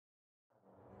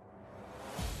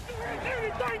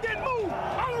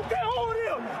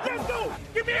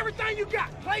Give me everything you got.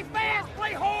 Play fast,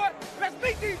 play hard. Let's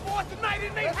beat these boys tonight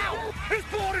in their house. It's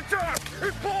party time.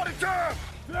 It's party time.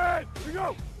 Here we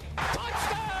go.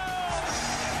 Touchdown!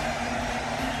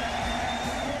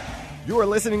 You are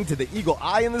listening to the Eagle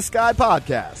Eye in the Sky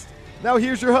podcast. Now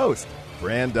here's your host,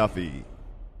 Fran Duffy.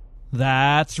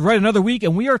 That's right, another week,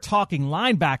 and we are talking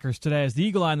linebackers today as the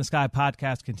Eagle Eye in the Sky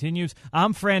podcast continues.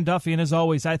 I'm Fran Duffy, and as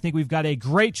always, I think we've got a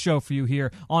great show for you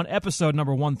here on episode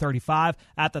number 135.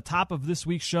 At the top of this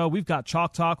week's show, we've got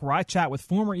Chalk Talk, where I chat with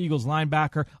former Eagles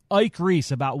linebacker Ike Reese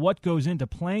about what goes into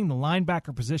playing the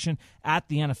linebacker position at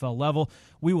the NFL level.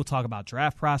 We will talk about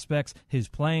draft prospects, his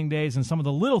playing days, and some of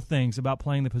the little things about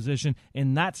playing the position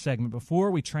in that segment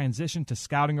before we transition to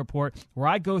Scouting Report, where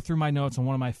I go through my notes on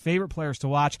one of my favorite players to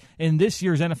watch in this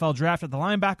year's NFL Draft at the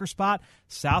linebacker spot,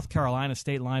 South Carolina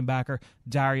State linebacker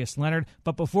Darius Leonard.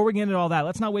 But before we get into all that,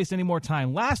 let's not waste any more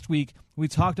time. Last week, we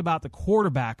talked about the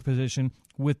quarterback position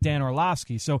with Dan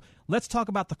Orlovsky. So let's talk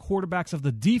about the quarterbacks of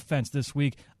the defense this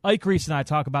week. Ike Reese and I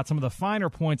talk about some of the finer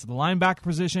points of the linebacker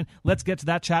position. Let's get to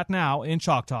that chat now in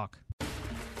Chalk Talk.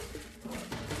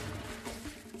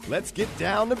 Let's get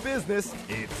down to business.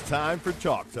 It's time for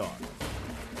Chalk Talk.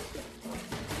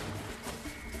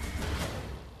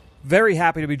 Very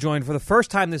happy to be joined for the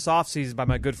first time this offseason by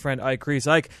my good friend Ike Reese.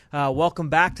 Ike, welcome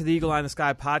back to the Eagle Eye in the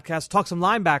Sky podcast. Talk some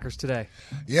linebackers today.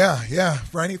 Yeah,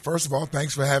 Franny, first of all,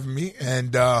 thanks for having me,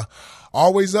 and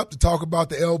always up to talk about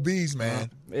the LBs,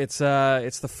 man. It's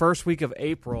the first week of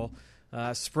April.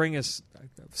 Spring is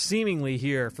seemingly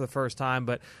here for the first time,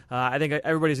 but I think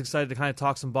everybody's excited to kind of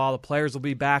talk some ball. The players will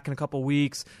be back in a couple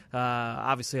weeks.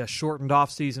 Obviously a shortened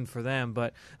off season for them,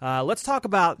 but let's talk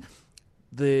about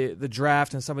the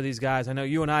draft and some of these guys. I know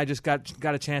you and I just got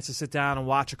a chance to sit down and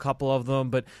watch a couple of them,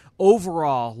 but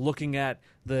overall, looking at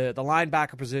the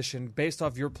linebacker position based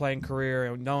off your playing career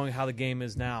and knowing how the game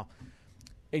is now,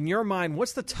 in your mind,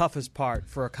 what's the toughest part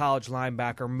for a college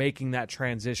linebacker making that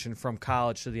transition from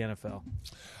college to the NFL?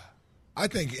 I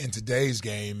think in today's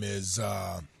game is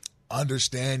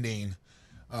understanding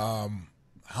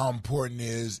how important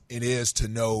it is to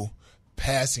know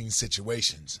passing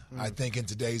situations. I think in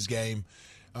today's game,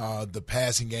 the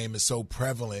passing game is so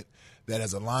prevalent that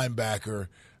as a linebacker,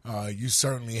 you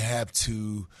certainly have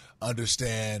to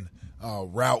understand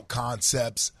route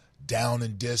concepts, down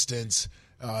and distance.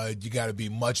 You got to be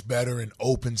much better in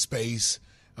open space.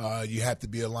 You have to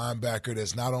be a linebacker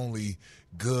that's not only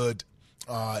good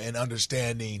in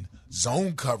understanding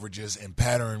zone coverages and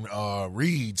pattern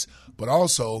reads, but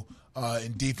also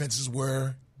in defenses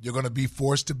where you're going to be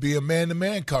forced to be a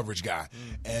man-to-man coverage guy.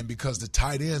 And because the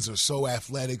tight ends are so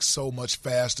athletic, so much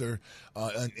faster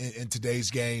in today's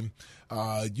game,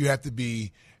 you have to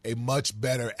be a much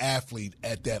better athlete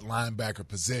at that linebacker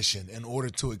position in order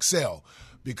to excel.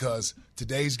 Because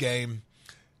today's game,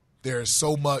 there's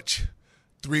so much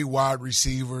 3 wide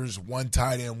receivers, 1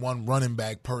 tight end, 1 running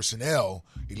back personnel,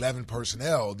 11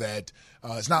 personnel, that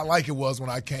it's not like it was when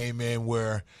I came in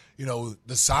where, you know,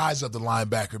 the size of the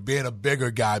linebacker, being a bigger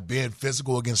guy, being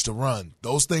physical against the run.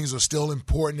 Those things are still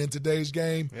important in today's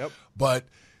game, but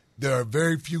there are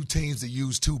very few teams that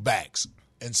use 2 backs.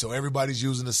 And so everybody's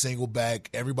using a single back.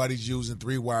 Everybody's using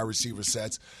 3 wide receiver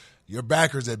sets. Your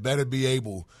backers had better be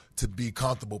able to be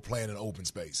comfortable playing in open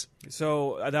space.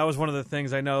 So that was one of the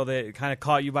things I know that kind of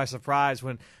caught you by surprise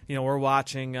when, you know, we're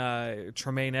watching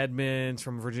Tremaine Edmonds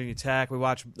from Virginia Tech. We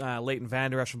watch Leighton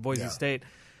Vander Esch from Boise State.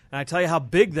 And I tell you how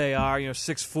big they are, you know,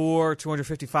 6'4",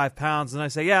 255 pounds. And I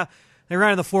say, yeah, they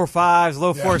ran in the 4.5s,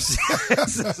 low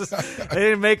 4.6s. They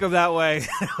didn't make them that way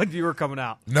when you were coming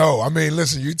out. No, I mean,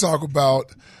 listen, you talk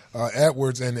about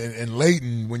Edwards and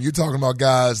Leighton, when you're talking about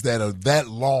guys that are that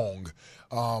long,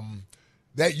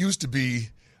 that used to be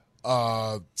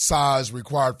size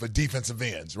required for defensive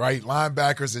ends, right?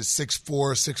 Linebackers is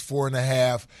 6'4",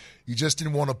 6'4.5". You just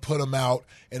didn't want to put them out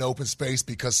in open space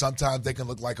because sometimes they can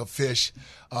look like a fish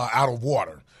out of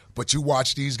water. But you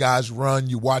watch these guys run.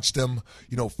 You watch them,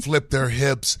 you know, flip their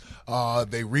hips.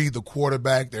 They read the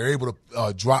quarterback. They're able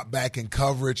to drop back in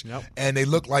coverage, and they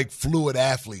look like fluid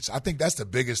athletes. I think that's the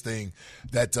biggest thing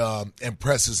that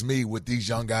impresses me with these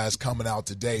young guys coming out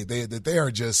today. They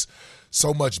are just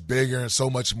so much bigger and so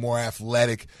much more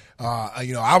athletic.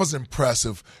 You know, I was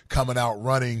impressive coming out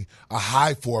running a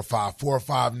high 4.5,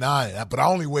 4.59, but I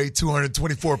only weighed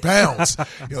 224 pounds.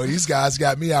 You know, these guys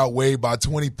got me outweighed by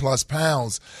 20-plus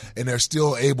pounds, and they're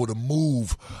still able to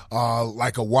move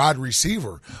like a wide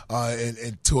receiver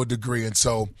to a degree. And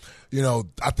so, you know,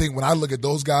 I think when I look at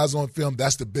those guys on film,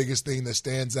 that's the biggest thing that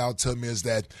stands out to me is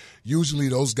that usually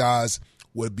those guys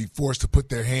would be forced to put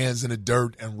their hands in the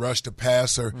dirt and rush the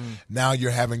passer. Now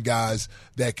you're having guys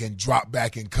that can drop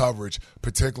back in coverage,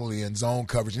 particularly in zone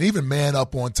coverage, and even man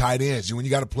up on tight ends. When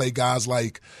you got to play guys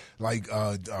like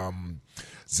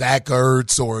Zach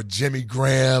Ertz or Jimmy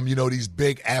Graham, these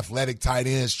big athletic tight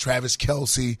ends, Travis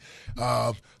Kelce,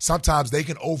 sometimes they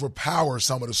can overpower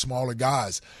some of the smaller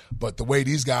guys. But the way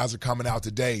these guys are coming out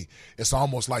today, it's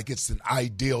almost like it's an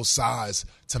ideal size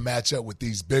to match up with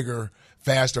these bigger,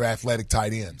 faster athletic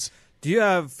tight ends. Do you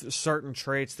have certain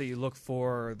traits that you look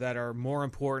for that are more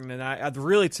important? And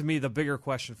really, to me, the bigger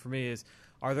question for me is,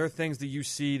 are there things that you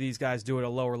see these guys do at a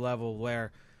lower level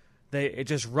where it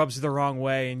just rubs you the wrong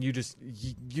way and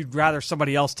you'd rather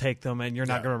somebody else take them and you're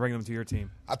not going to bring them to your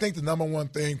team? I think the number one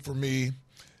thing for me,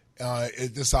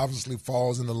 this obviously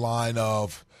falls in the line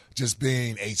of just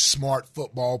being a smart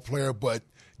football player, but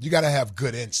you got to have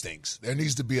good instincts. There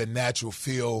needs to be a natural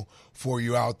feel for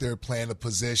you out there playing a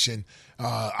position.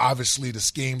 Obviously, the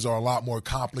schemes are a lot more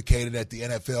complicated at the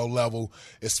NFL level.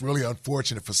 It's really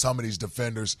unfortunate for some of these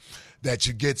defenders that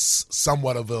you get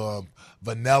somewhat of a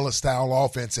vanilla-style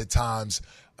offense at times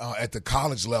at the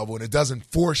college level, and it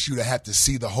doesn't force you to have to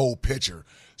see the whole picture.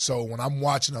 So when I'm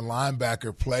watching a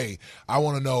linebacker play, I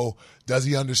want to know, does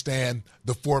he understand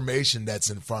the formation that's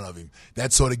in front of him?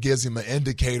 That sort of gives him an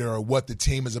indicator of what the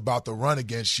team is about to run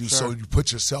against you, so you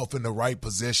put yourself in the right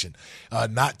position.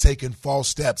 Not taking false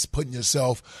steps, putting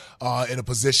yourself in a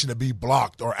position to be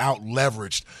blocked or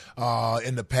out-leveraged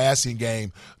in the passing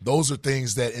game. Those are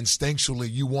things that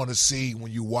instinctually you want to see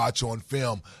when you watch on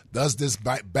film. Does this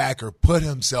backer put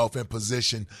himself in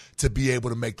position to be able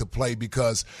to make the play?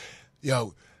 Because,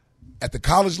 at the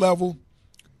college level,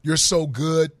 you're so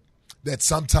good that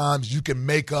sometimes you can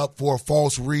make up for a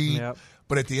false read. Yep.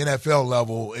 But at the NFL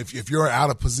level, if you're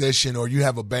out of position or you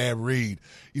have a bad read,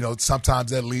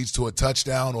 sometimes that leads to a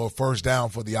touchdown or a first down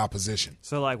for the opposition.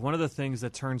 So, one of the things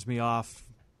that turns me off,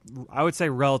 I would say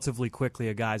relatively quickly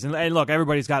at guys, and look,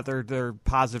 everybody's got their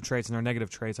positive traits and their negative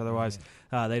traits. Otherwise,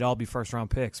 they'd all be first-round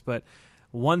picks. But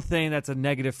one thing that's a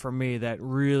negative for me that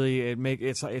really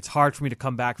it's hard for me to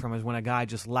come back from is when a guy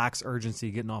just lacks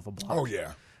urgency getting off a block. Oh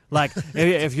yeah.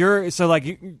 If you're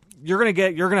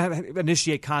you're gonna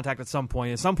initiate contact at some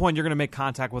point. At some point, you're gonna make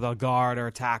contact with a guard or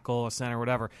a tackle, a center,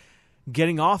 whatever.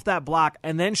 Getting off that block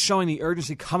and then showing the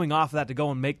urgency coming off of that to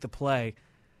go and make the play,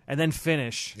 and then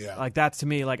finish. Yeah. That's to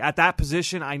me, at that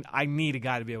position, I need a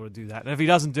guy to be able to do that. And if he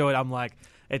doesn't do it, I'm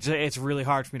it's really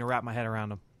hard for me to wrap my head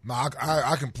around him. No,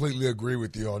 I completely agree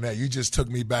with you on that. You just took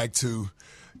me back to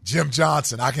Jim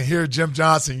Johnson. I can hear Jim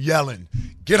Johnson yelling,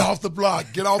 "Get off the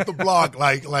block, get off the block."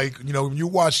 When you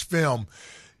watch film,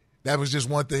 that was just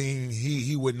one thing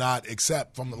he would not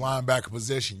accept from the linebacker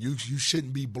position. You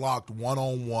shouldn't be blocked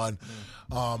one-on-one.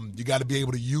 You got to be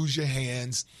able to use your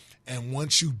hands, and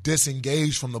once you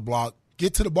disengage from the block,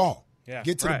 get to the ball. Yeah,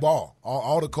 get to the ball.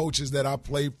 All the coaches that I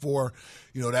played for,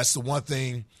 that's the one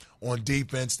thing on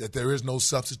defense that there is no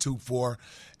substitute for,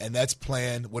 and that's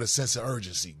playing with a sense of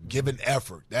urgency, giving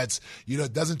effort. That's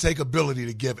it doesn't take ability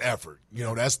to give effort.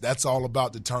 That's all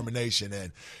about determination,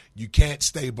 and you can't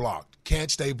stay blocked.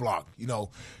 It's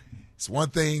one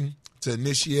thing to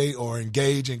initiate or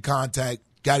engage in contact.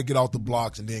 Got to get off the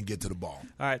blocks and then get to the ball.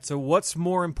 All right, so what's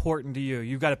more important to you?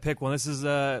 You've got to pick one. This is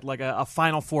a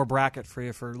Final Four bracket for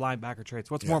you for linebacker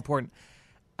traits. What's more important,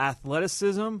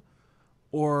 athleticism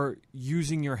or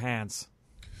using your hands?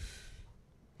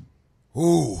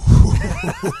 Ooh.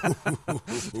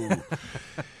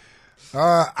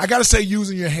 I got to say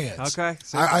using your hands. Okay.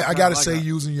 I got to say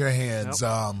using your hands.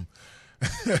 Yep.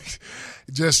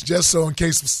 Just so in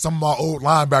case some of my old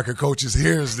linebacker coaches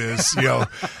hears this,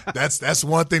 that's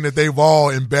one thing that they've all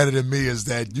embedded in me is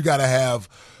that you got to have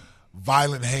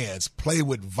violent hands. Play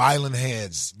with violent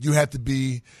hands. You have to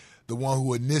be the one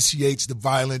who initiates the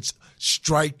violence,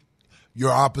 strike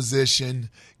your opposition,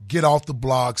 get off the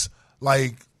blocks.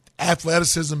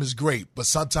 Athleticism is great, but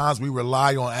sometimes we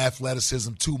rely on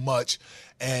athleticism too much.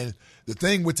 And the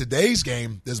thing with today's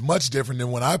game is much different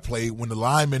than when I played, when the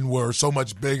linemen were so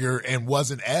much bigger and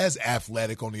wasn't as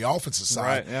athletic on the offensive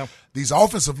side. Right, yeah. These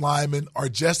offensive linemen are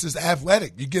just as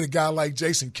athletic. You get a guy like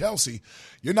Jason Kelce,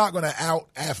 you're not going to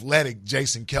out-athletic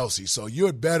Jason Kelce. So you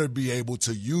had better be able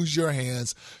to use your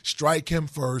hands, strike him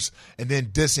first, and then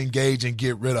disengage and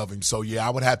get rid of him. So, I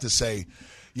would have to say,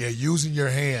 using your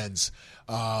hands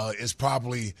is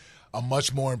probably a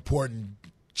much more important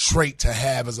trait to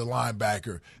have as a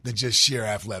linebacker than just sheer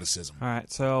athleticism. All right,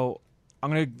 so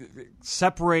I'm going to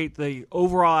separate the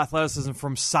overall athleticism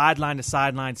from sideline to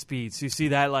sideline speed. So you see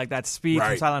that, that speed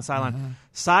from sideline to sideline. Mm-hmm.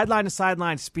 Sideline to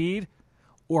sideline speed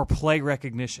or play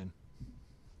recognition?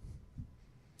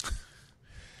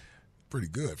 pretty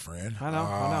good, friend. I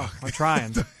know. I'm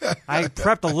trying. I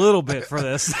prepped a little bit for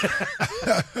this.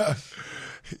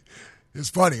 It's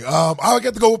funny. I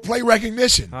got to go with play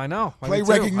recognition. I know. Play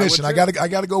recognition. I got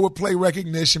to go with play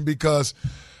recognition because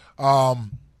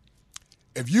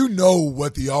if you know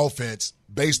what the offense,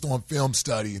 based on film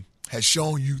study, has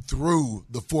shown you through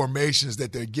the formations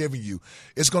that they're giving you,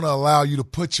 it's going to allow you to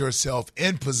put yourself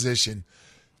in position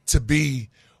to be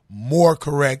more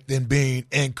correct than being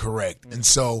incorrect. And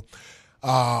so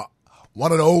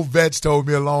one of the old vets told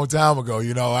me a long time ago,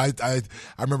 I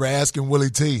remember asking Willie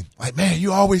T, like, man,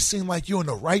 you always seem like you're in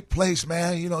the right place,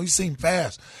 man. You seem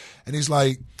fast. And he's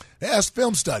like, that's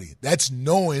film study. That's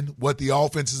knowing what the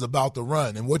offense is about to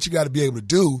run. And what you got to be able to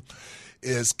do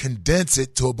is condense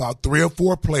it to about 3 or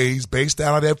 4 plays based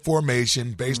out of that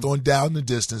formation, based on down the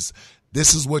distance.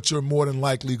 This is what you're more than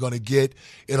likely going to get.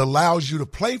 It allows you to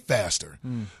play faster.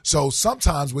 So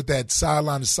sometimes with that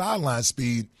sideline-to-sideline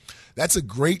speed, that's a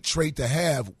great trait to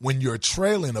have when you're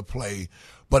trailing a play.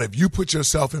 But if you put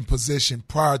yourself in position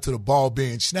prior to the ball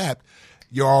being snapped,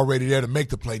 you're already there to make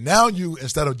the play. Now you,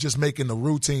 instead of just making the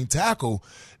routine tackle,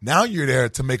 now you're there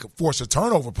to force a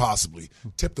turnover possibly,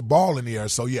 tip the ball in the air.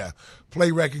 So, yeah,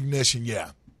 play recognition,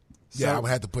 yeah. Yeah, I would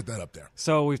have to put that up there.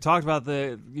 So we've talked about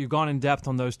you've gone in depth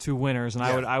on those 2 winners, and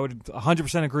I would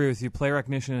 100% agree with you, play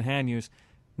recognition and hand use.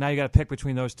 Now you got to pick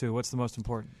between those 2. What's the most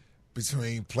important?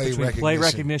 Between play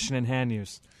recognition and hand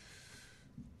use.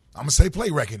 I'm going to say play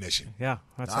recognition. Yeah.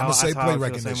 I'm going to say play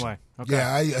recognition. The same way. Okay.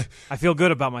 Yeah, I feel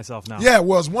good about myself now. Yeah,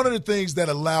 well, it's one of the things that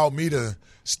allowed me to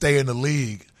stay in the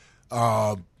league,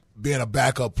 being a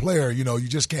backup player. You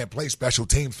just can't play special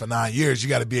teams for 9 years. You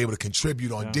got to be able to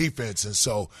contribute on defense. And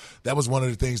so that was one of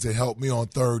the things that helped me on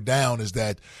third down is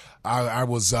that I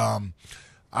was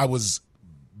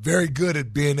very good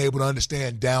at being able to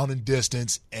understand down and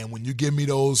distance, and when you give me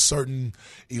those certain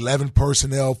 11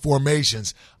 personnel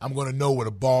formations, I'm going to know where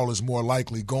the ball is more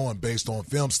likely going based on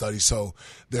film study. So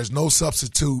there's no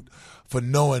substitute for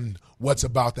knowing what's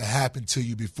about to happen to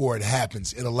you before it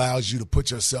happens. It allows you to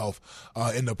put yourself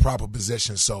in the proper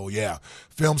position. So, yeah,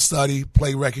 film study,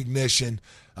 play recognition,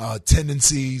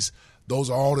 tendencies, those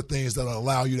are all the things that will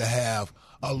allow you to have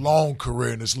a long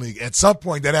career in this league. At some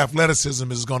point, that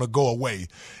athleticism is going to go away,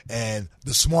 and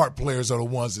the smart players are the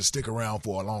ones that stick around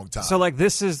for a long time. So,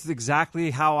 this is exactly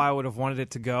how I would have wanted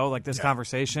it to go, this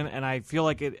conversation, and I feel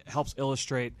like it helps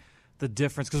illustrate the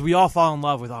difference because we all fall in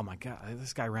love with, oh, my God,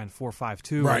 this guy ran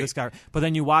 4.52. Right. Or this guy, but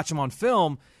then you watch him on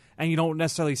film, and you don't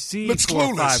necessarily see it's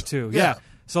 4.52. Yeah.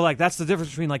 So, that's the difference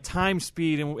between, time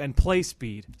speed and play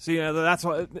speed. So, that's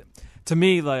what – to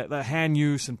me, the hand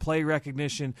use and play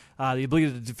recognition, the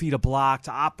ability to defeat a block,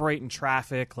 to operate in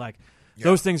traffic,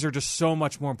 those things are just so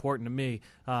much more important to me.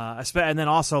 And then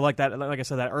also, like I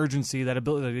said, that urgency, that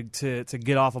ability to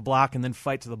get off a block and then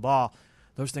fight to the ball,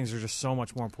 those things are just so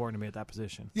much more important to me at that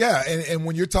position. Yeah, and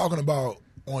when you're talking about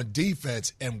on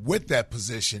defense and with that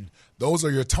position, those are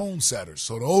your tone setters.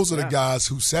 So those are the guys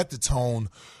who set the tone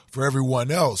for everyone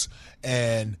else.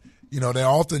 And they're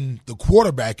often the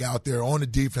quarterback out there on the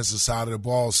defensive side of the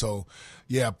ball. So,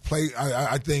 yeah,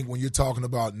 I think when you're talking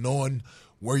about knowing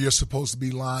where you're supposed to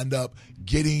be lined up,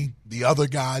 getting the other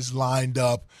guys lined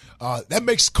up, that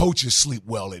makes coaches sleep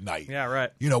well at night. Yeah,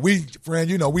 right.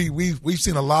 We've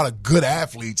seen a lot of good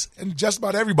athletes, and just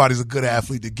about everybody's a good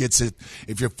athlete that gets it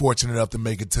if you're fortunate enough to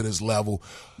make it to this level.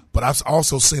 But I've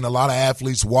also seen a lot of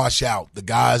athletes wash out, the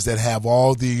guys that have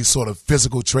all these sort of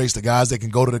physical traits, the guys that can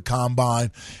go to the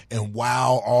combine and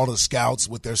wow all the scouts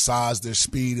with their size, their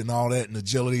speed, and all that, and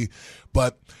agility.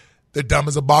 But they're dumb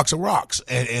as a box of rocks,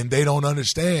 and they don't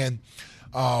understand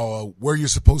where you're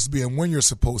supposed to be and when you're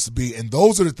supposed to be. And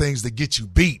those are the things that get you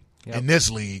beat. Yep. In this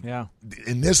league. Yeah.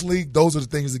 In this league, those are the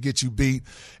things that get you beat,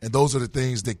 and those are the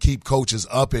things that keep coaches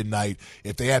up at night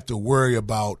if they have to worry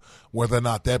about whether or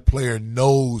not that player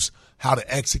knows how to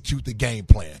execute the game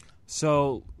plan.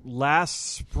 So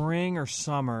last spring or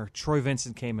summer, Troy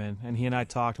Vincent came in, and he and I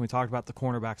talked, and we talked about the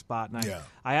cornerback spot. And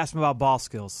I asked him about ball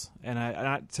skills.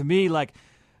 And to me,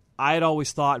 I had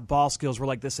always thought ball skills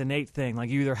were this innate thing.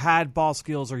 You either had ball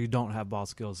skills or you don't have ball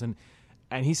skills.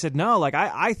 And he said, no,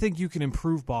 I think you can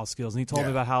improve ball skills. And he told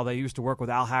me about how they used to work with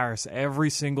Al Harris every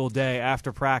single day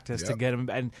after practice to get him.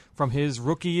 And from his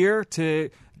rookie year to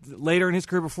later in his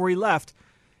career before he left,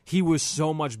 he was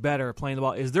so much better at playing the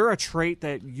ball. Is there a trait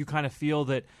that you kind of feel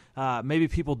that maybe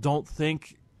people don't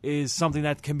think is something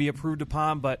that can be improved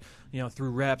upon, but through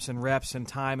reps and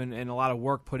time and a lot of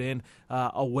work put in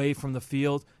away from the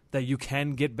field, that you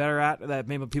can get better at that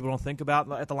maybe people don't think about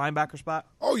at the linebacker spot?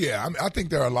 Oh, yeah. I think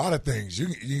there are a lot of things.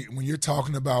 When you're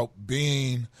talking about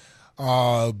being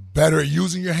better at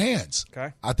using your hands.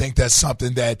 Okay. I think that's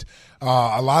something that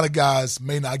a lot of guys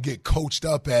may not get coached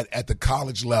up at the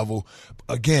college level.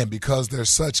 Again, because they're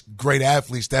such great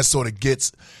athletes, they sort of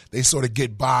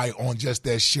get by on just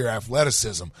that sheer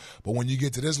athleticism. But when you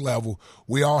get to this level,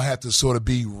 we all have to sort of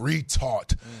be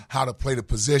retaught how to play the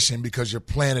position because you're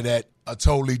playing it at a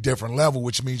totally different level,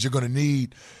 which means you're going to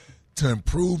need to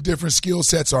improve different skill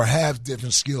sets or have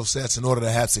different skill sets in order to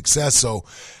have success. So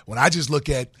when I just look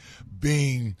at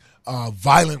being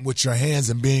violent with your hands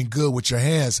and being good with your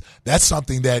hands, that's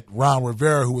something that Ron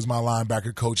Rivera, who was my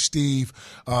linebacker coach, Steve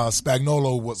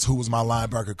Spagnuolo, who was my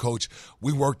linebacker coach,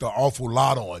 we worked an awful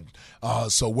lot on.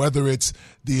 So whether it's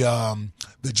the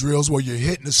drills where you're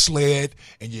hitting the sled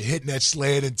and you're hitting that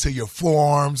sled until your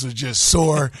forearms are just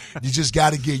sore, you just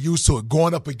got to get used to it.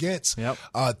 Going up against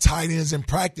tight ends in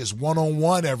practice,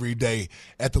 one-on-one every day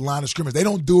at the line of scrimmage. They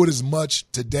don't do it as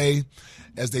much today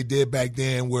as they did back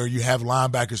then, where you have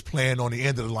linebackers playing on the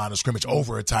end of the line of scrimmage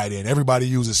over a tight end. Everybody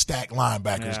uses stacked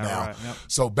linebackers now. Right, yep.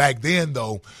 So back then,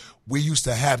 though, we used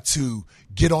to have to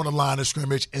get on the line of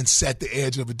scrimmage and set the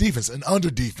edge of a defense, an under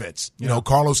defense. You know,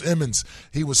 Carlos Emmons,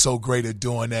 he was so great at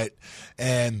doing that.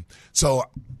 And so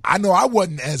I know I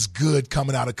wasn't as good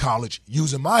coming out of college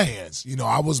using my hands. You know,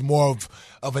 I was more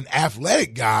of an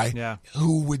athletic guy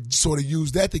who would sort of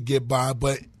use that to get by,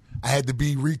 but I had to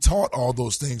be retaught all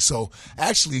those things. So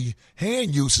actually,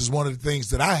 hand use is one of the things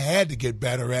that I had to get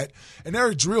better at. And there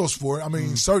are drills for it. I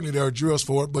mean, certainly there are drills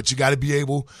for it, but you got to be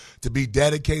able to be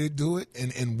dedicated to it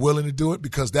and willing to do it,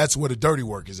 because that's where the dirty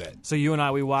work is at. So you and I,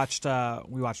 we watched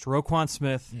Roquan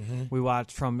Smith. We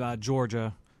watched from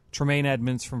Georgia, Tremaine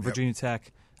Edmonds from Virginia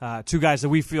Tech. Two guys that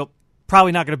we feel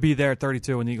probably not going to be there at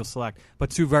 32 when the Eagles select, but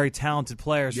two very talented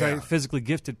players, very physically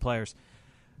gifted players.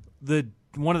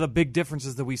 One of the big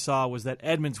differences that we saw was that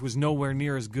Edmonds was nowhere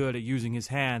near as good at using his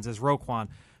hands as Roquan.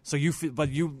 So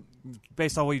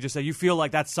based on what you just said, you feel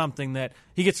like that's something that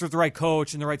he gets with the right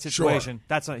coach in the right situation.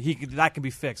 Sure. That can be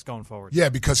fixed going forward. Yeah,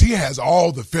 because he has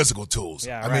all the physical tools.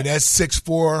 Yeah, I mean, that's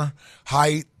 6'4"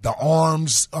 height, the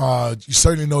arms. You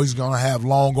certainly know he's going to have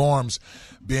long arms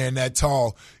being that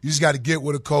tall. You just got to get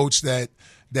with a coach that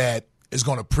is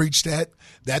going to preach that.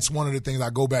 That's one of the things I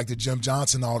go back to Jim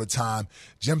Johnson all the time.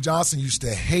 Jim Johnson used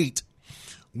to hate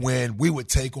when we would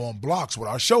take on blocks with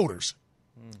our shoulders.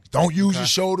 Don't use your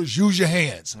shoulders, use your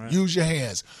hands. Right. Use your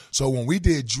hands. So when we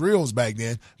did drills back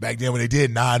then when they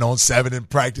did 9-on-7 in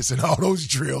practice and all those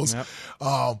drills,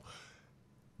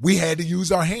 we had to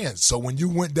use our hands. So when you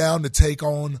went down to take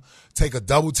a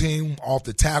double team off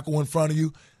the tackle in front of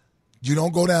you, you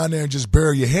don't go down there and just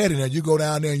bury your head in there. You go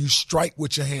down there and you strike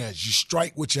with your hands. You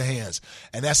strike with your hands.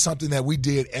 And that's something that we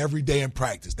did every day in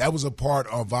practice. That was a part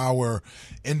of our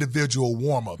individual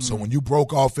warm-up. So when you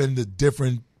broke off into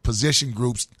different position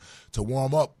groups to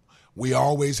warm up, we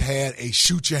always had a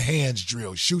shoot your hands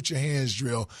drill. Shoot your hands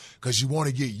drill, because you want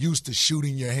to get used to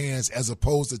shooting your hands as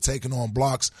opposed to taking on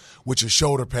blocks with your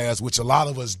shoulder pads, which a lot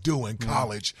of us do in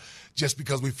college, just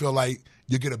because we feel like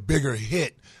you get a bigger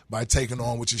hit by taking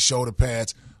on with your shoulder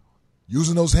pads.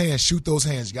 Using those hands, shoot those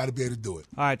hands. You got to be able to do it.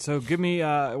 All right, so give me,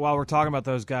 while we're talking about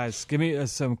those guys, give me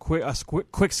some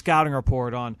quick scouting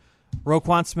report on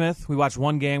Roquan Smith. We watched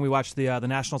one game. We watched the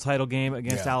national title game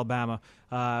against Alabama.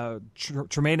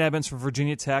 Tremaine Edmonds from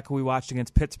Virginia Tech, who we watched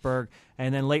against Pittsburgh.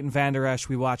 And then Leighton Vander Esch,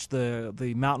 we watched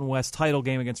the Mountain West title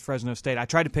game against Fresno State. I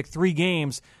tried to pick 3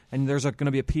 games, and there's going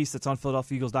to be a piece that's on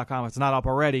PhiladelphiaEagles.com. If it's not up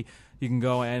already, you can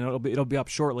go, and it'll be up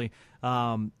shortly,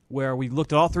 where we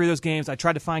looked at all 3 of those games. I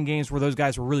tried to find games where those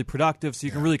guys were really productive, so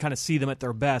you can really kind of see them at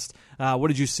their best. What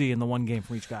did you see in the one game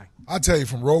from each guy? I'll tell you,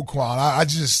 from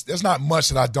Roquan, there's not much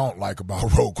that I don't like about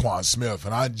Roquan Smith,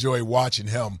 and I enjoy watching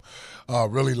him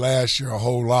really last year a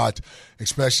whole lot,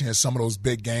 especially in some of those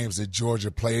big games that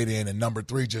Georgia played in, and number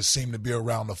 3 just seemed to be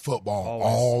around the football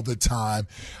all the time.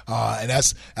 And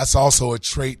that's also a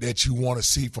trait that you want to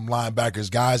see from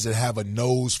linebackers, guys that have a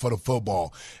nose for the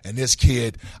football. And this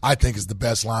kid, I think, is the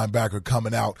best linebacker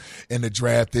coming out in the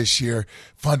draft this year.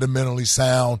 Fundamentally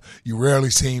sound. You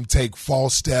rarely see him take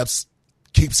false steps.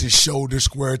 Keeps his shoulders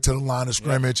square to the line of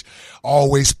scrimmage,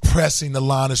 always pressing the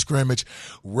line of scrimmage,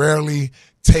 rarely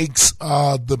takes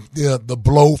the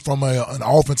blow from an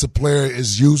offensive player,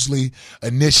 is usually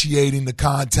initiating the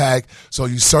contact. So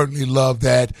you certainly love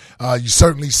that. You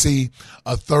certainly see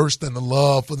a thirst and a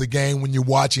love for the game when you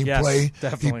watch him play.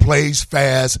 Definitely. He plays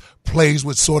fast, plays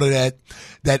with sort of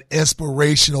that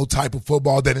inspirational type of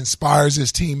football that inspires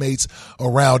his teammates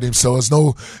around him. So it's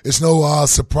no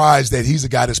surprise that he's a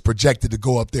guy that's projected to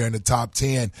go up there in the top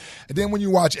 10. And then when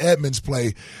you watch Edmonds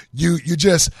play,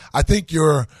 I think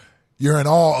you're you're in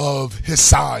awe of his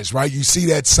size, right? You see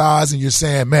that size and you're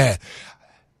saying, man,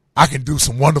 I can do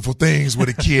some wonderful things with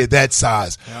a kid that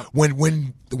size. Yep.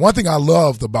 When the one thing I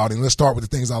loved about him, let's start with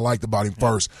the things I liked about him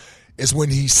first, is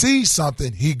when he sees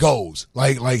something, he goes.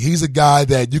 Like he's a guy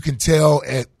that you can tell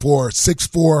for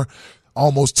 6'4",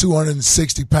 almost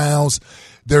 260 pounds,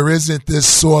 there isn't this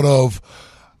sort of,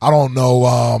 I don't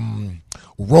know,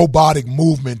 robotic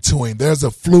movement to him. There's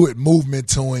a fluid movement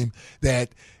to him that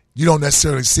you don't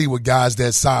necessarily see with guys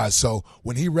that size. So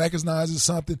when he recognizes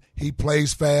something, he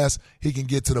plays fast, he can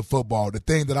get to the football. The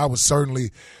thing that I would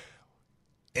certainly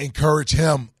encourage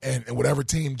him, and whatever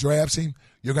team drafts him,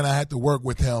 you're going to have to work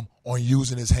with him on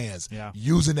using his hands,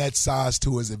 using that size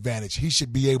to his advantage. He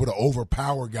should be able to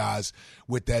overpower guys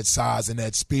with that size and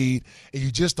that speed, and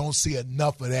you just don't see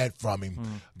enough of that from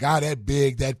him. Guy that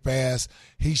big, that fast,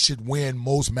 he should win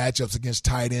most matchups against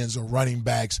tight ends or running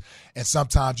backs, and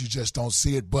sometimes you just don't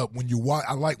see it. But when you watch,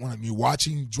 I like when you're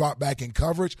watching drop back in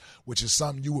coverage, which is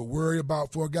something you would worry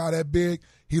about for a guy that big.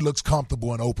 He looks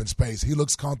comfortable in open space. He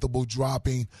looks comfortable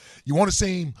dropping. You want to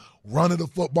see him running the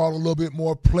football a little bit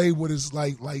more, play with his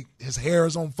like his hair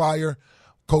is on fire.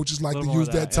 Coaches like to use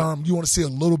that term. Yeah. You want to see a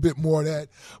little bit more of that,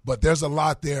 but there's a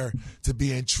lot there to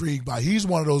be intrigued by. He's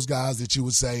one of those guys that you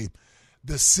would say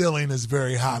the ceiling is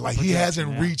very high. Like he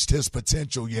hasn't reached his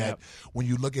potential yet when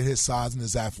you look at his size and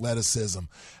his athleticism.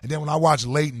 And then when I watch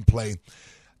Leighton play,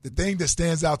 the thing that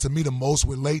stands out to me the most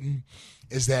with Leighton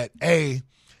is that,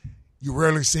 you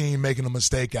rarely see him making a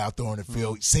mistake out there on the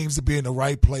field. He seems to be in the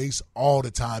right place all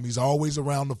the time. He's always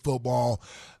around the football.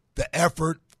 The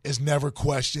effort is never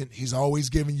questioned. He's always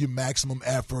giving you maximum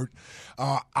effort.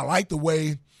 I like the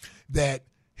way that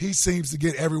he seems to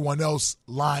get everyone else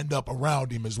lined up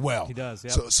around him as well. He does, yeah.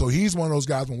 So he's one of those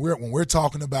guys when we're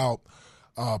talking about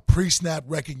pre-snap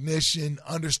recognition,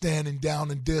 understanding down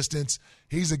and distance,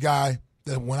 he's a guy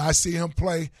that when I see him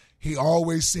play, he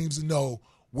always seems to know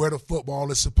where the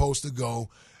football is supposed to go.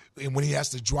 And when he has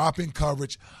to drop in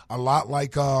coverage, a lot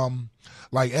like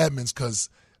Edmonds, because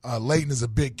Leighton is a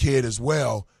big kid as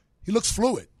well, he looks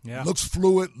fluid. Yeah. Looks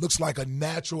fluid, looks like a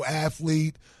natural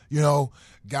athlete. You know,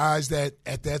 guys that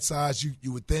at that size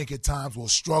you would think at times will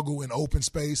struggle in open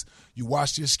space. You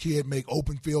watch this kid make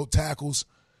open field tackles,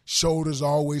 shoulders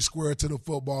always square to the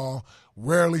football,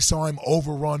 rarely saw him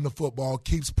overrun the football,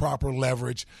 keeps proper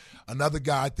leverage. Another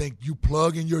guy, I think you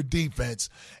plug in your defense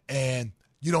and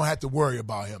you don't have to worry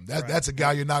about him. That's a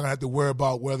guy you're not going to have to worry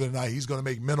about whether or not he's going to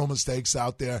make mental mistakes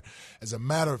out there. As a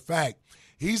matter of fact,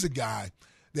 he's a guy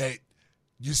that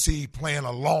you see playing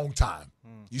a long time.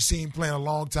 You see him playing a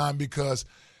long time because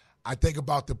I think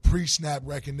about the pre-snap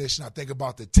recognition. I think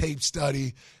about the tape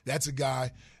study. That's a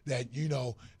guy that, you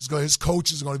know, his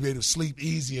coach is going to be able to sleep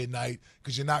easy at night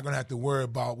because you're not going to have to worry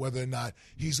about whether or not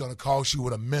he's going to cost you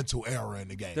with a mental error in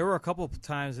the game. There were a couple of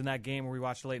times in that game where we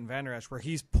watched Leighton Vander Esch where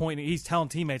he's telling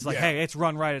teammates, like, hey, it's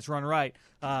run right.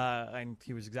 And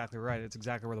he was exactly right. It's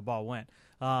exactly where the ball went.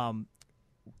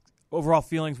 Overall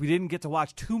feelings, we didn't get to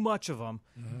watch too much of them.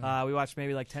 We watched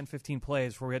maybe like 10, 15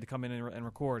 plays before we had to come in and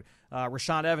record.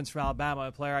 Rashaan Evans from Alabama,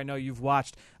 a player I know you've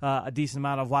watched a decent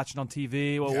amount of watching on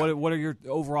TV. Well, what are your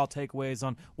overall takeaways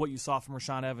on what you saw from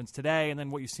Rashaan Evans today and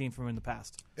then what you've seen from him in the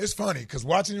past? It's funny because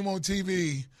watching him on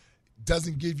TV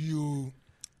doesn't give you,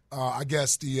 I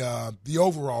guess, the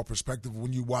overall perspective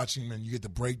when you watch him and you get the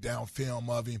breakdown film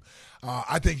of him.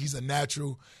 I think he's a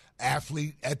natural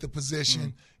athlete at the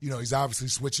position. You know, he's obviously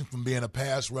switching from being a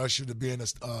pass rusher to being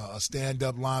a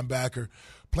stand-up linebacker.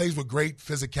 Plays with great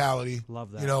physicality.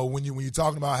 Love that. You know, when you're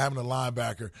talking about having a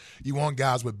linebacker, you want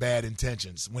guys with bad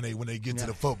intentions when they get to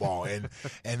the football, and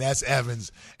that's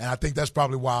Evans. And I think that's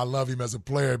probably why I love him as a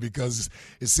player because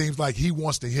it seems like he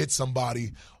wants to hit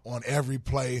somebody on every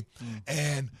play,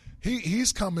 and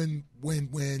he's coming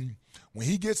when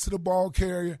he gets to the ball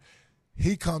carrier.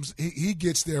 He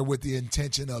gets there with the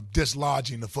intention of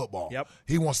dislodging the football. Yep.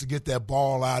 He wants to get that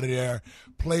ball out of there,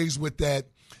 plays with that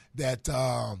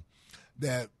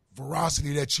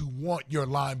ferocity that you want your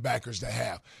linebackers to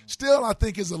have. Still, I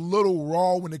think is a little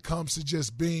raw when it comes to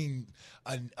just being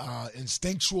an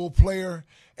instinctual player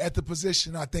at the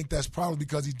position. I think that's probably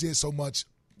because he did so much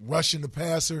rushing the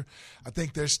passer. I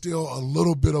think there's still a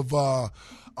little bit of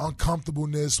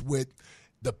uncomfortableness with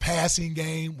the passing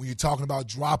game when you're talking about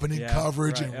dropping in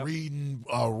coverage and reading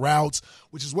routes,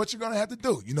 which is what you're going to have to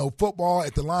do. You know, football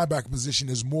at the linebacker position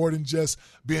is more than just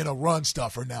being a run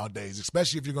stuffer nowadays,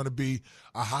 especially if you're going to be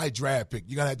a high draft pick.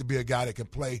 You're going to have to be a guy that can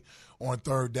play on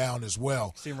third down as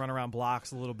well. See him run around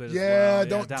blocks a little bit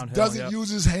downhill. Doesn't use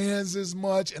his hands as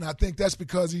much, and I think that's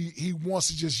because he wants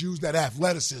to just use that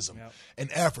athleticism and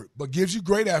effort, but gives you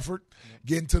great effort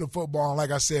getting to the football. And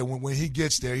like I said, when he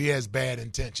gets there, he has bad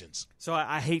intentions. So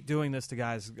I hate doing this to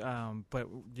guys, but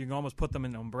you can almost put them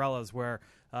in umbrellas where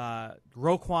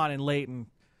Roquan and Leighton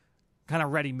kind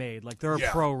of ready-made. Like they're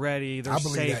pro-ready, they're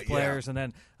safe players. And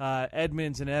then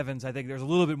Edmonds and Evans, I think there's a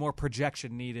little bit more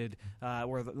projection needed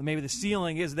where maybe the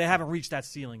ceiling is they haven't reached that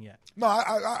ceiling yet. No,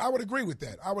 I would agree with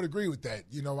that. I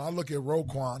look at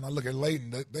Roquan, I look at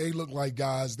Leighton. They look like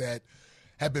guys that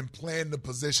have been playing the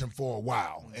position for a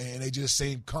while, and they just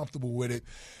seem comfortable with it.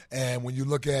 And when you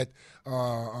look at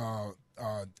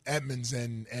Edmonds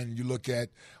and you look at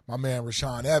my man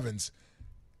Rashaan Evans,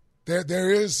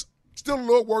 there is still a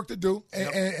little work to do,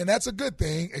 and that's a good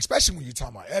thing, especially when you're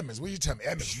talking about Edmonds. What are you telling me?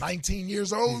 Edmonds, 19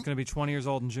 years old? He's going to be 20 years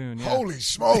old in June. Yeah. Holy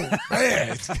smoke,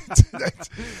 man.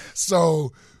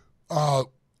 So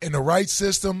in the right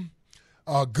system,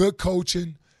 good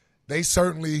coaching, they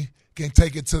certainly can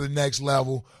take it to the next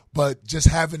level. But just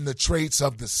having the traits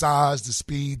of the size, the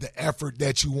speed, the effort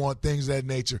that you want, things of that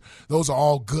nature, those are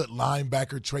all good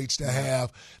linebacker traits to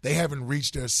have. They haven't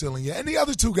reached their ceiling yet. And the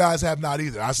other two guys have not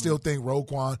either. I still think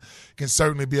Roquan can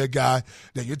certainly be a guy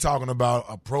that you're talking about,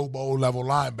 a Pro Bowl level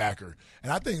linebacker.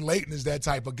 And I think Leighton is that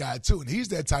type of guy too. And he's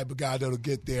that type of guy that'll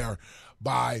get there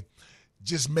by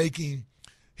just making –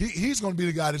 he's going to be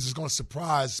the guy that's just going to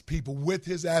surprise people with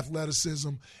his athleticism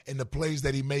and the plays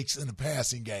that he makes in the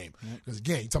passing game. Because,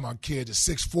 again, you're talking about a kid that's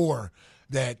 6'4",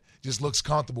 that just looks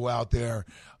comfortable out there.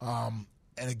 And,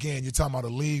 again, you're talking about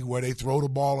a league where they throw the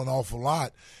ball an awful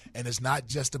lot, and it's not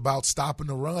just about stopping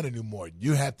the run anymore.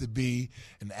 You have to be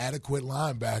an adequate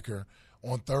linebacker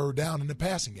on third down in the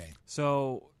passing game.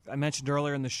 So I mentioned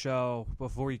earlier in the show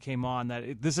before you came on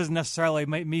that this isn't necessarily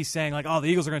me saying like, oh, the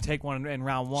Eagles are going to take one in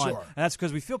round one. Sure. And that's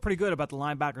because we feel pretty good about the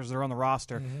linebackers that are on the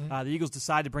roster. The Eagles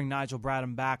decided to bring Nigel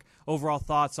Bradham back. Overall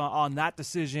thoughts on that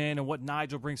decision and what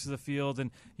Nigel brings to the field.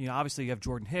 And, obviously you have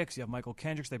Jordan Hicks, you have Michael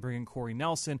Kendricks, they bring in Corey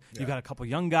Nelson. You've got a couple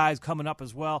young guys coming up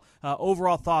as well.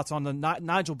 Overall thoughts on the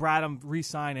Nigel Bradham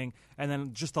re-signing and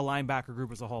then just the linebacker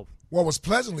group as a whole. Well, I was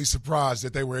pleasantly surprised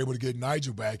that they were able to get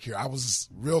Nigel back here. I was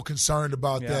real concerned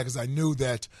about that because I knew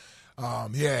that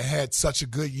he had such a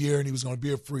good year and he was going to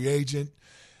be a free agent.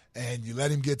 And you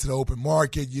let him get to the open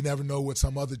market. You never know what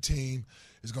some other team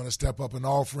is going to step up and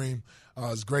offer him.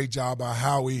 It's a great job by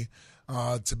Howie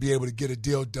to be able to get a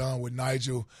deal done with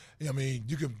Nigel. I mean,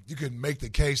 you can make the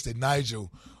case that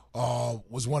Nigel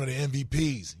was one of the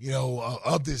MVPs,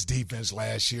 of this defense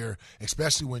last year,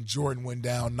 especially when Jordan went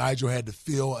down. Nigel had to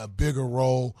fill a bigger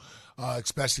role,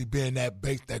 especially being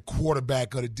that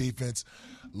quarterback of the defense.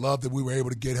 Love that we were able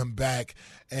to get him back.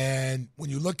 And when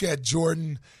you look at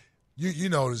Jordan, you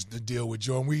know the deal with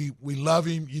Jordan. We love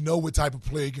him. You know what type of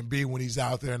player he can be when he's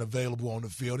out there and available on the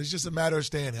field. It's just a matter of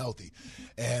staying healthy.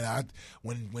 And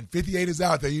when 58 is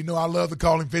out there, I love to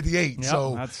call him 58. Yep,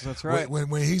 so that's right.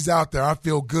 When he's out there, I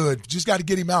feel good. Just got to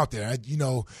get him out there.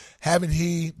 Having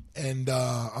he and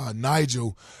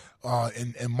Nigel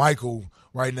and Michael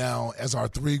right now as our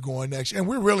three going next year. And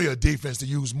we're really a defense to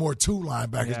use more two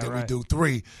linebackers than we do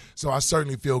three. So I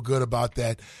certainly feel good about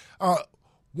that. I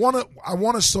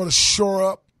want to sort of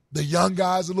shore up the young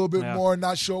guys a little bit more.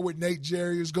 Not sure what Nate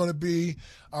Jerry is going to be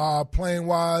playing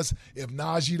wise. If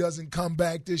Najee doesn't come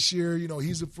back this year,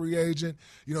 he's a free agent.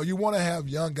 You want to have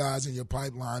young guys in your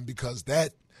pipeline because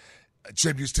that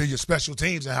attributes to your special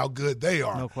teams and how good they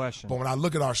are. No question. But when I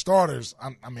look at our starters,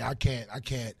 I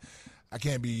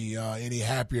can't be any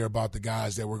happier about the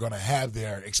guys that we're going to have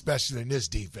there, especially in this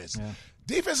defense. Yeah.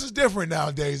 Defense is different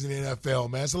nowadays in the NFL,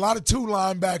 man. It's a lot of two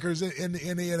linebackers in the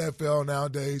NFL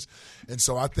nowadays. And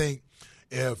so I think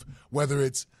whether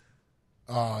it's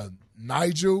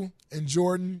Nigel and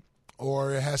Jordan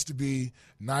or it has to be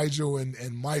Nigel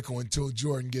and Michael until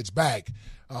Jordan gets back,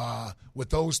 with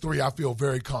those three I feel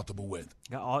very comfortable with.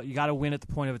 You got to win at the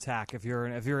point of attack. If you're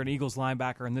an Eagles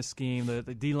linebacker in this scheme, the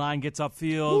D-line gets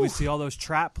upfield. Oof. We see all those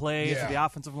trap plays. Yeah. The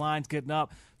offensive line's getting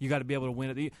up. You got to be able to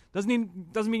win it. Doesn't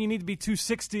mean you need to be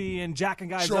 260 and jacking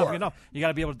guys up. You got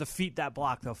to be able to defeat that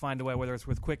block. They'll find a way, whether it's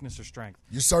with quickness or strength.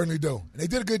 You certainly do. And they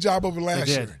did a good job over last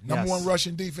year. Number one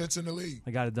rushing defense in the league.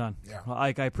 They got it done. Yeah. Well,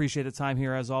 Ike, I appreciate the time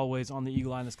here as always on the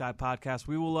Eagle Eye in the Sky podcast.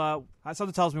 We will.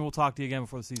 Something tells me we'll talk to you again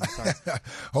before the season starts.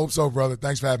 Hope so, brother.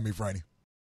 Thanks for having me, Franny.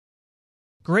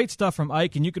 Great stuff from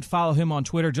Ike, and you can follow him on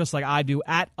Twitter just like I do,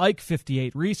 at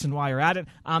Ike58Reese. And while you're at it,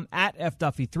 I'm at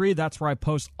FDuffy3. That's where I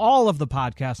post all of the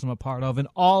podcasts I'm a part of and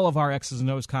all of our X's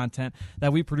and O's content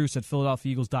that we produce at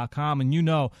PhiladelphiaEagles.com. And you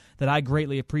know that I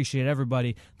greatly appreciate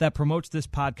everybody that promotes this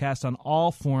podcast on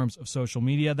all forms of social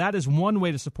media. That is one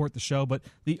way to support the show, but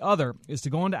the other is to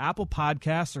go into Apple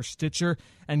Podcasts or Stitcher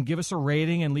and give us a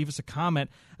rating and leave us a comment.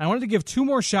 I wanted to give 2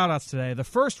 more shout-outs today. The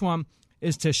first one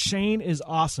is to Shane is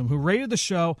Awesome, who rated the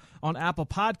show on Apple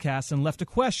Podcasts and left a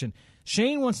question.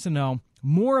 Shane wants to know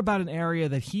more about an area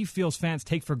that he feels fans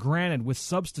take for granted with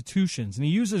substitutions, and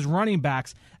he uses running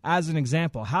backs as an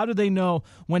example. How do they know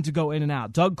when to go in and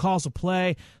out? Doug calls a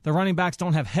play. The running backs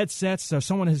don't have headsets, so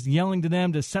someone is yelling to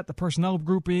them to set the personnel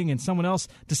grouping and someone else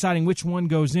deciding which one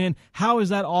goes in. How is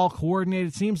that all coordinated?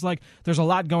 It seems like there's a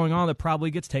lot going on that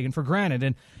probably gets taken for granted,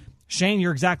 and Shane,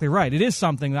 you're exactly right. It is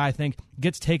something that I think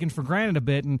gets taken for granted a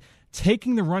bit, and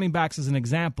taking the running backs as an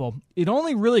example, it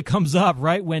only really comes up,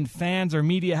 right, when fans or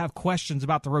media have questions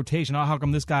about the rotation. Oh, how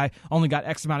come this guy only got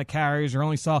X amount of carries or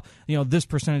only saw, this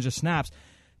percentage of snaps?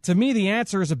 To me, the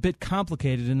answer is a bit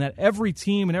complicated in that every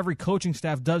team and every coaching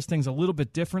staff does things a little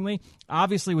bit differently.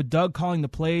 Obviously, with Doug calling the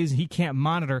plays, he can't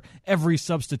monitor every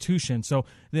substitution. So,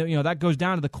 that goes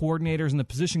down to the coordinators and the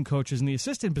position coaches and the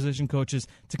assistant position coaches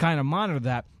to kind of monitor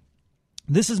that.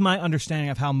 This is my understanding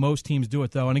of how most teams do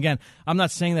it, though. And again, I'm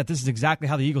not saying that this is exactly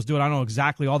how the Eagles do it. I don't know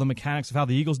exactly all the mechanics of how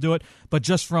the Eagles do it, but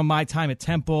just from my time at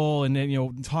Temple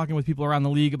and talking with people around the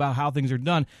league about how things are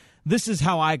done, this is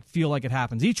how I feel like it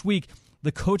happens. Each week,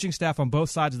 the coaching staff on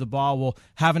both sides of the ball will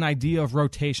have an idea of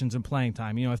rotations and playing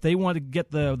time. If they want to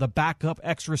get the backup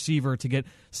X receiver to get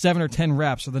 7 or 10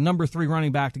 reps, or the number 3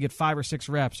 running back to get 5 or 6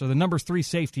 reps, or the number 3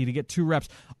 safety to get 2 reps,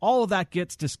 all of that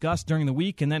gets discussed during the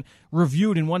week and then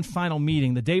reviewed in one final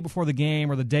meeting the day before the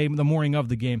game or the morning of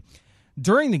the game.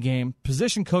 During the game,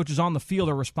 position coaches on the field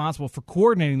are responsible for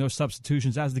coordinating those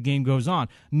substitutions as the game goes on,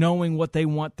 knowing what they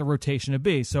want the rotation to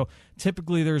be. So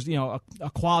typically there's a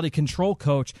quality control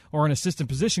coach or an assistant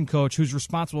position coach who's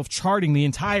responsible for charting the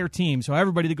entire team, so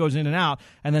everybody that goes in and out,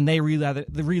 and then they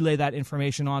relay that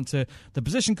information onto the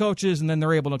position coaches, and then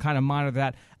they're able to kind of monitor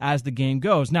that as the game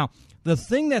goes. Now, the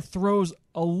thing that throws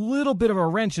a little bit of a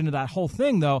wrench into that whole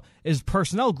thing, though, is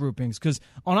personnel groupings. Because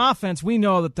on offense, we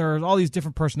know that there's all these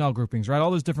different personnel groupings, right?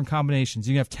 All those different combinations.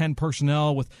 You have 10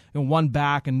 personnel with 1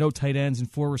 back and no tight ends and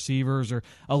 4 receivers, or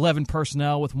 11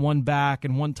 personnel with 1 back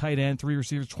and 1 tight end, 3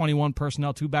 receivers, 21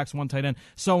 personnel, 2 backs, 1 tight end,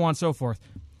 so on and so forth.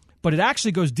 But it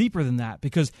actually goes deeper than that,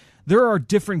 because there are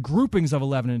different groupings of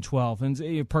 11 and 12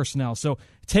 and personnel. So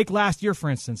take last year, for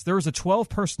instance. There was a 12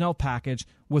 personnel package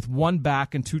with 1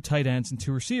 back and 2 tight ends and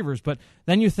 2 receivers. But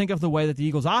then you think of the way that the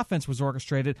Eagles' offense was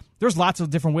orchestrated. There's lots of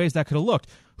different ways that could have looked.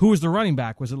 Who was the running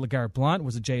back? Was it LeGarrette Blount?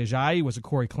 Was it Jay Ajayi? Was it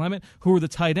Corey Clement? Who were the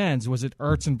tight ends? Was it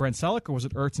Ertz and Brent Selleck, or was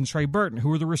it Ertz and Trey Burton? Who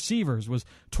were the receivers? Was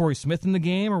Torrey Smith in the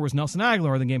game, or was Nelson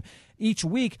Aguilar in the game? Each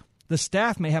week, the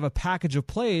staff may have a package of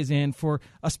plays in for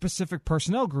a specific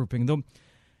personnel grouping.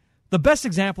 The best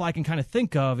example I can kind of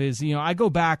think of is, I go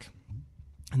back,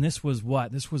 and this was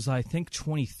I think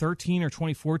 2013 or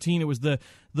 2014. It was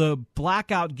the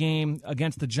blackout game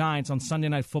against the Giants on Sunday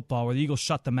Night Football where the Eagles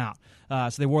shut them out.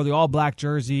 So they wore the all-black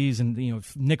jerseys, and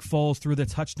Nick Foles threw the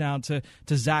touchdown to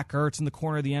Zach Ertz in the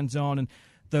corner of the end zone. And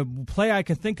the play I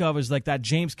can think of is like that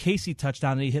James Casey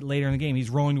touchdown that he hit later in the game. He's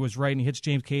rolling to his right, and he hits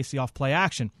James Casey off play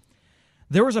action.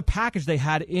 There was a package they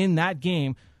had in that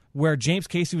game where James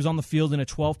Casey was on the field in a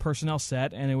 12 personnel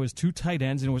set, and it was 2 tight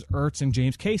ends, and it was Ertz and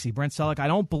James Casey. Brent Selleck, I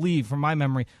don't believe, from my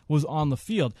memory, was on the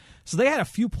field. So they had a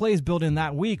few plays built in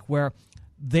that week where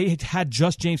they had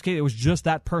just James Casey. It was just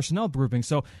that personnel grouping.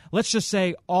 So let's just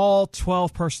say all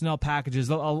 12 personnel packages,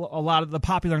 a lot of the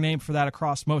popular name for that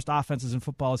across most offenses in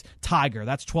football is Tiger.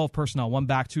 That's 12 personnel, 1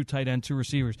 back, 2 tight end, 2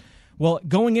 receivers. Well,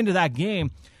 going into that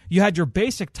game, you had your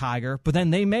basic Tiger, but then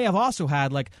they may have also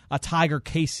had like a Tiger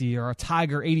Casey or a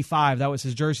Tiger 85. That was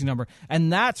his jersey number. And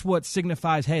that's what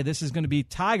signifies, hey, this is going to be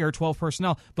Tiger, 12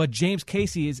 personnel, but James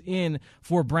Casey is in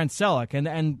for Brent Selleck.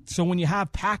 And so when you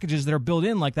have packages that are built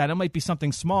in like that, it might be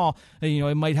something small.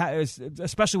 It might have,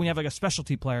 especially when you have like a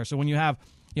specialty player. So when you have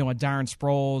a Darren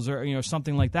Sproles or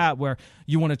something like that, where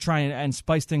you want to try and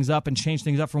spice things up and change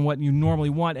things up from what you normally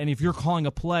want. And if you're calling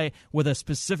a play with a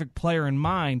specific player in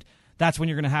mind, that's when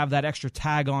you're going to have that extra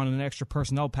tag on and an extra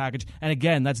personnel package. And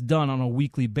again, that's done on a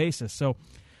weekly basis. So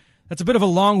that's a bit of a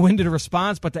long-winded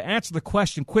response, but to answer the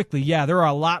question quickly, yeah, there are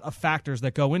a lot of factors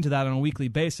that go into that on a weekly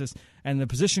basis, and the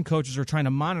position coaches are trying to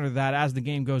monitor that as the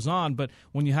game goes on. But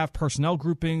when you have personnel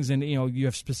groupings and you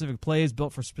have specific plays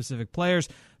built for specific players,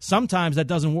 sometimes that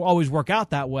doesn't always work out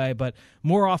that way, but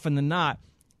more often than not,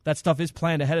 that stuff is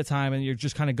planned ahead of time, and you're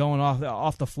just kind of going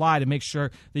off the fly to make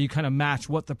sure that you kind of match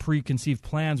what the preconceived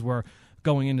plans were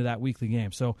going into that weekly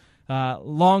game. So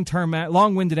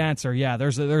long-winded answer. Yeah,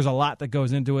 there's a lot that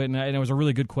goes into it, and it was a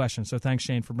really good question. So thanks,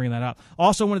 Shane, for bringing that up.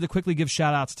 Also wanted to quickly give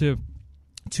shout-outs to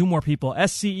two more people,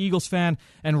 SC Eagles fan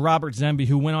and Robert Zemby,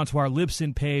 who went onto our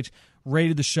Libsyn page,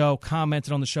 rated the show,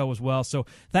 commented on the show as well. So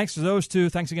thanks to those two.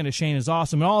 Thanks again to Shane is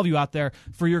awesome, and all of you out there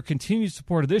for your continued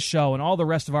support of this show and all the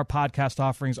rest of our podcast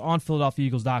offerings on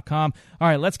PhiladelphiaEagles.com. All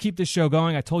right, let's keep this show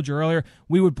going. I told you earlier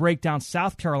we would break down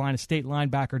South Carolina State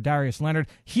linebacker Darius Leonard.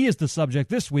 He is the subject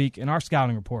this week in our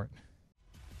scouting report.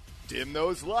 Dim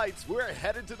those lights. We're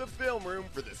headed to the film room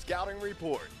for the scouting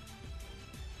report.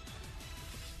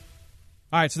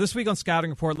 All right, so this week on Scouting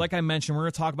Report, like I mentioned, we're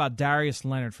going to talk about Darius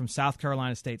Leonard from South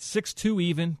Carolina State. 6'2"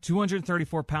 even,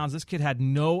 234 pounds. This kid had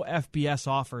no FBS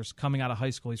offers coming out of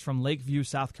high school. He's from Lakeview,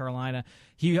 South Carolina.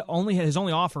 His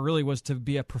only offer really was to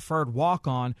be a preferred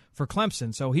walk-on for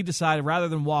Clemson. So he decided rather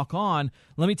than walk on,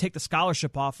 let me take the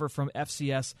scholarship offer from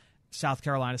FCS South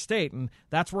Carolina State, and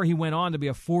that's where he went on to be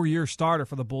a 4-year starter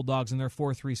for the Bulldogs in their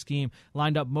 4-3 scheme.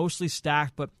 Lined up mostly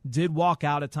stacked, but did walk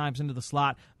out at times into the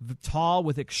slot. Tall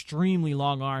with extremely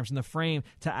long arms, and the frame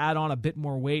to add on a bit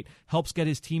more weight helps get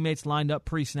his teammates lined up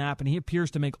pre-snap, and he appears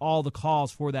to make all the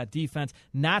calls for that defense.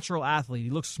 Natural athlete. He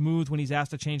looks smooth when he's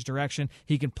asked to change direction.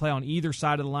 He can play on either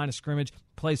side of the line of scrimmage,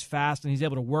 plays fast, and he's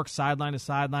able to work sideline to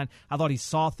sideline. I thought he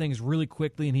saw things really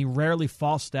quickly, and he rarely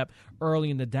false step early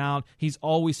in the down. He's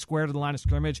always square to the line of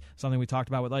scrimmage, something we talked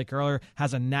about with Ike earlier.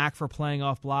 Has a knack for playing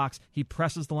off blocks. He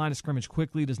presses the line of scrimmage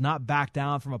quickly, does not back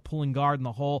down from a pulling guard in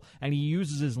the hole, and he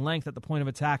uses his length at the point of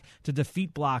attack to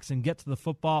defeat blocks and get to the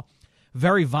football.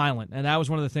 Very violent, and that was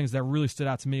one of the things that really stood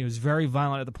out to me. He was very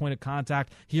violent at the point of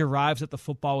contact. He arrives at the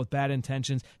football with bad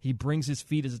intentions. He brings his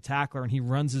feet as a tackler, and he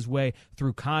runs his way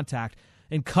through contact.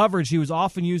 In coverage, he was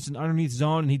often used in underneath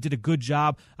zone, and he did a good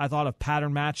job, I thought, of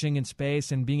pattern matching in space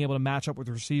and being able to match up with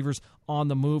receivers on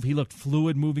the move. He looked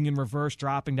fluid, moving in reverse,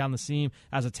 dropping down the seam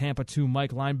as a Tampa 2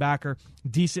 Mike linebacker.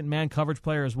 Decent man coverage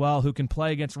player as well, who can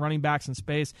play against running backs in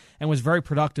space and was very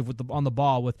productive on the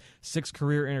ball with 6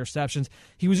 career interceptions.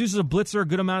 He was used as a blitzer a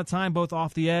good amount of time, both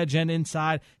off the edge and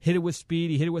inside. Hit it with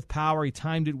speed, he hit it with power, he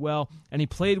timed it well, and he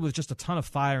played with just a ton of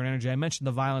fire and energy. I mentioned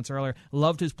the violence earlier.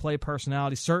 Loved his play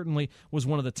personality. Certainly was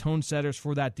one of the tone setters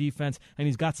for that defense, and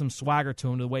he's got some swagger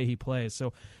to him, the way he plays.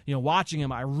 So, watching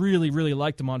him, I really, really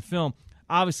liked him on film.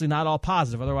 Obviously not all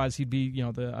positive, otherwise he'd be,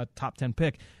 a top 10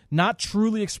 pick. Not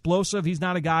truly explosive. He's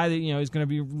not a guy that, is going to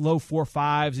be low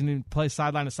 4.5s and play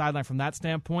sideline to sideline from that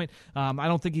standpoint. I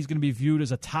don't think he's going to be viewed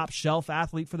as a top shelf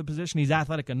athlete for the position. He's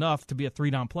athletic enough to be a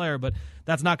 3-down player, but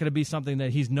that's not going to be something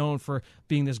that he's known for,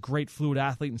 being this great fluid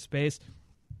athlete in space.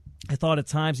 I thought at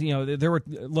times,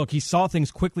 he saw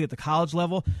things quickly at the college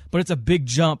level, but it's a big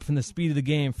jump from the speed of the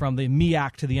game from the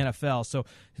MEAC to the NFL. So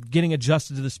getting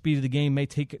adjusted to the speed of the game may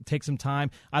take some time.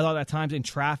 I thought at times in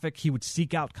traffic, he would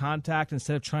seek out contact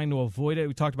instead of trying to avoid it.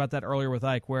 We talked about that earlier with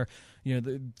Ike, where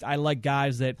I like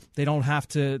guys that they don't have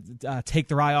to take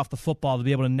their eye off the football to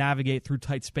be able to navigate through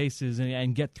tight spaces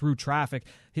and get through traffic.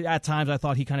 At times, I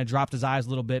thought he kind of dropped his eyes a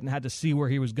little bit and had to see where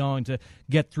he was going to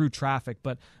get through traffic.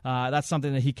 But that's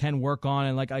something that he can work on,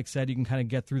 and like Ike said, you can kind of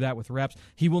get through that with reps.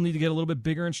 He will need to get a little bit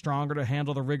bigger and stronger to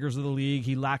handle the rigors of the league.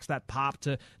 He lacks that pop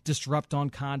to disrupt on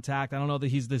contact. I don't know that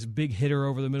he's this big hitter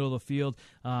over the middle of the field.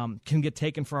 Can get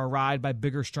taken for a ride by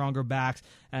bigger, stronger backs,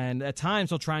 and at times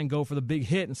he'll try and go for the big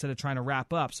hit instead of trying to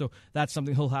wrap up. So that's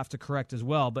something he'll have to correct as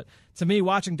well. But to me,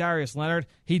 watching Darius Leonard,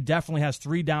 he definitely has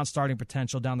 3-down starting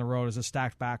potential down the road as a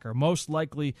stacked backer. Most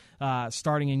likely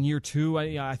starting in year 2.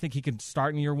 I think he could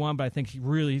start in year 1, but I think he's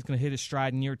going to hit his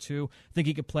stride in year 2. I think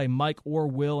he could play Mike or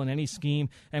Will in any scheme.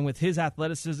 And with his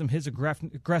athleticism, his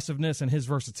aggressiveness, and his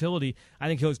versatility, I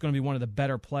think he's going to be one of the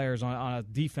better players on a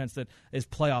defense that is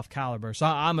playoff caliber. So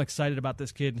I'm excited about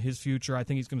this kid and his future. I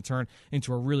think he's going to turn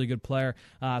into a really good player.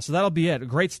 So that'll be it.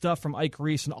 Great stuff from Ike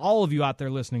Reese and all of you out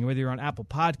there listening, whether you're on Apple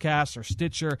Podcasts or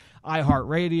Stitcher,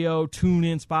 iHeartRadio,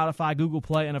 TuneIn, Spotify, Google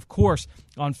Play, and of course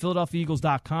on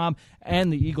PhiladelphiaEagles.com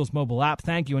and the Eagles mobile app.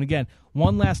 Thank you. And again,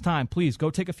 one last time, please go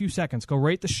take a few seconds. Go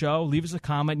rate the show. Leave us a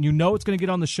comment. You know it's going to get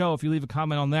on the show if you leave a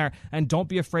comment on there. And don't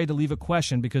be afraid to leave a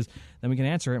question, because then we can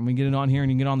answer it and we can get it on here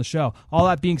and you can get on the show. All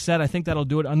that being said, I think that'll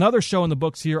do it. Another show in the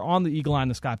books here on the Eagle Eye in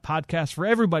the Sky podcast for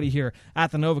everybody here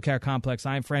at the NovaCare Complex.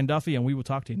 I am Fran Duffy, and we will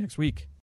talk to you next week.